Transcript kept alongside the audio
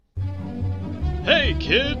Hey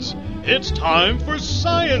kids, it's time for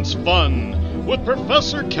science fun with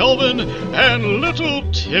Professor Kelvin and little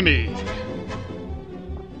Timmy.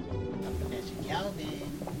 Professor Kelvin.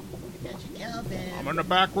 Professor Kelvin. I'm in the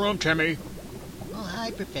back room, Timmy. Oh,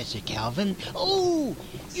 hi, Professor Kelvin. Oh,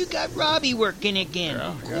 you got Robbie working again.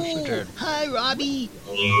 Yeah, yes, I did. Hi, Robbie.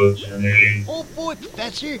 Hello, Timmy. Oh, boy,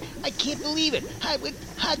 Professor, I can't believe it.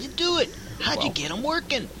 How'd you do it? How'd you get him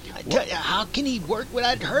working? I tell you, how can he work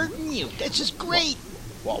without hurting you? That's just great.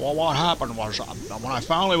 Well, what happened was, when I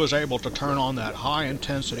finally was able to turn on that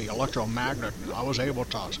high-intensity electromagnet, I was able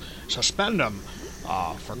to suspend him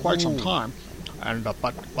for quite some time. And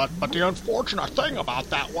but the unfortunate thing about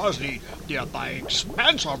that was the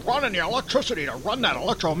expense of running the electricity to run that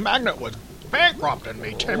electromagnet was bankrupting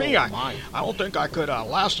me, Timmy. I don't think I could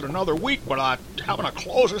last another week without having to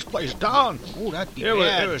close this place down. Oh, that'd be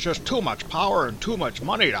bad. It was just too much power and too much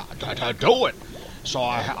money to do it. So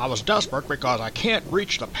I was desperate because I can't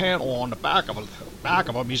reach the panel on the back of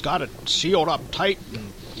him. He's got it sealed up tight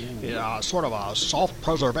and sort of a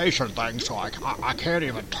self-preservation thing, so I can't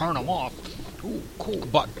even turn him off. Ooh, cool.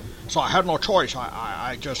 But so I had no choice.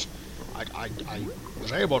 I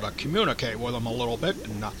was able to communicate with him a little bit,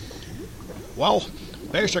 and well,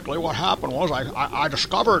 basically what happened was I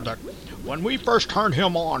discovered that when we first turned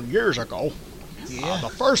him on years ago,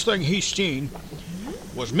 the first thing he seen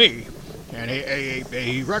was me, and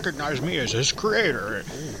he recognized me as his creator,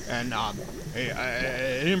 and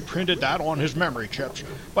he imprinted that on his memory chips.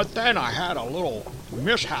 But then I had a little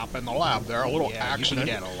mishap in the lab there, a little accident.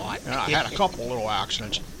 You do that a lot. And I had a couple little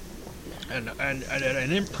accidents,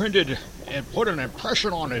 and imprinted and put an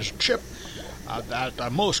impression on his chip at the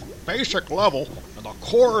most basic level, at the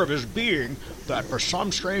core of his being, that for some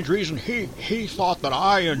strange reason he thought that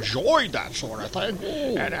I enjoyed that sort of thing.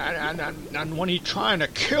 And when he's trying to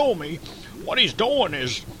kill me, what he's doing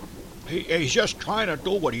is he's just trying to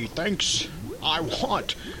do what he thinks I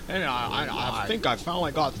want. And I think I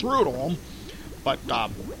finally got through to him, but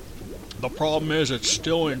the problem is it's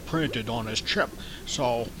still imprinted on his chip.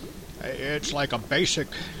 So it's like a basic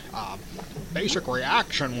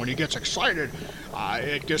reaction when he gets excited.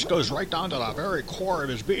 It just goes right down to the very core of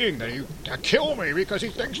his being to kill me because he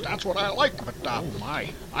thinks that's what I like. But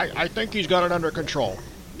I think he's got it under control.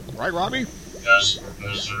 Right, Robbie? Yes,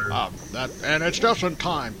 Professor. And it's just in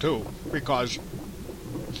time too, because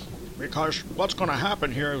what's going to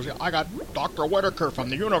happen here is I got Dr. Whitaker from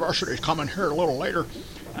the university coming here a little later,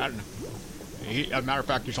 and as a matter of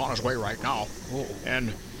fact, he's on his way right now,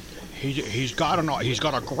 and he's got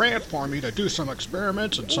a grant for me to do some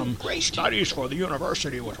experiments and some studies for the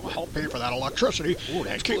university, which will help pay for that electricity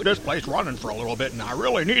and keep this place running for a little bit, and I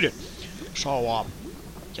really need it. So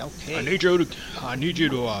Okay. I need you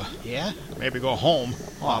to maybe go home.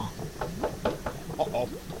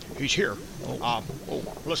 He's here.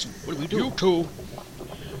 Listen, what do we do?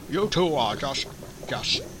 You two,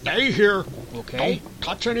 just stay here. Okay. Don't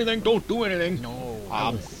touch anything. Don't do anything. No.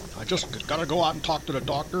 I just gotta go out and talk to the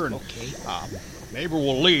doctor, and Okay. maybe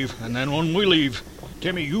we'll leave. And then when we leave,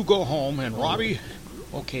 Timmy, you go home, and Robbie,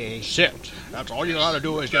 Okay. sit. That's all you gotta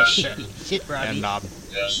do is just sit. Sit, Robbie. And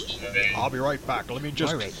Yes, Timmy. I'll be right back. Let me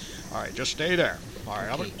just. All right. All right, just stay there. All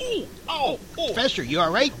right. Okay. Oh! Professor, you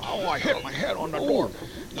all right? Oh, I hit my head on the door.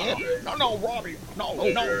 Yeah. No, Robbie. No,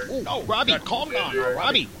 Robbie. calm down.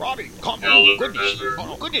 Robbie, calm Kill down. the Goodness. professor.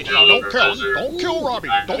 Oh, goodness. Kill No, the don't kill him. professor. Don't kill Robbie.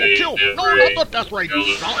 Don't Hey, kill. hey, No, hey. not the death ray. Kill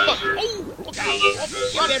the Not the. professor. Oh, look Kill the out.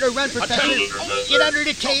 professor. You better run, Professor. Kill the professor. Get under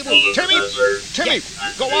the table. Kill the Timmy,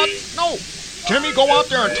 professor. go out. No. Timmy, go out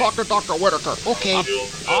there and talk to Dr. Whitaker. Okay.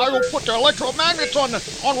 I will put the electromagnets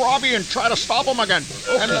on Robbie and try to stop him again.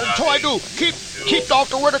 And until I do, keep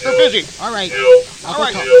Dr. Whitaker busy. All right. I'll All go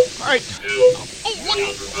right. talk. All right. Oh, look.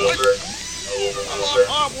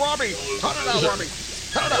 Robbie. Cut it out, Robbie.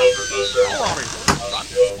 Cut it out. Robbie.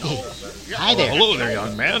 Hi there. Hello there,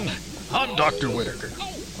 young man. I'm Dr. Whitaker.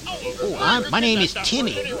 Oh, my name is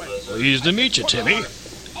Timmy. Pleased to meet you, Timmy.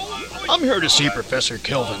 I'm here to see Professor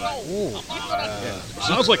Kelvin.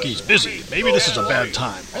 Sounds like he's busy. Maybe this is a bad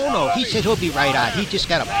time. Oh, no, he said he'll be right out. He just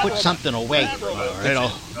got to put something away. You know,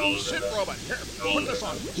 Sit, Robin. Here, put this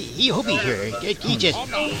on. He'll be here. He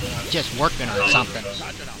just working on something.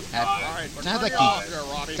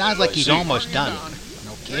 Sounds like he's almost done.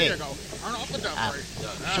 Okay. There you go. Turn off the death ray.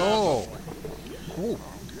 So,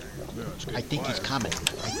 I think he's coming.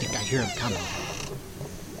 I think I hear him coming.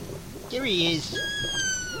 There he is.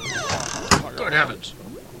 good heavens.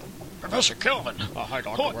 Professor Kelvin. Hi,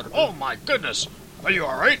 Dr. Whitaker. Oh, my goodness. Are you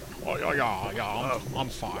all right? Oh, yeah, I'm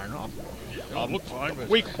fine. I look fine, but...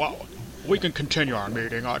 we can continue our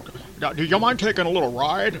meeting. Do you mind taking a little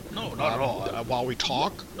ride? No, not at all. While we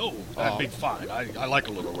talk? No, that'd be fine. I like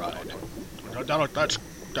a little ride.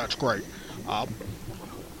 That's great.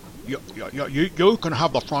 You can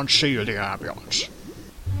have the front seat of the ambulance.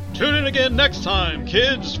 Tune in again next time,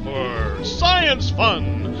 kids, for Science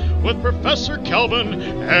Fun with Professor Kelvin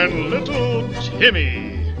and Little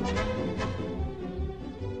Timmy.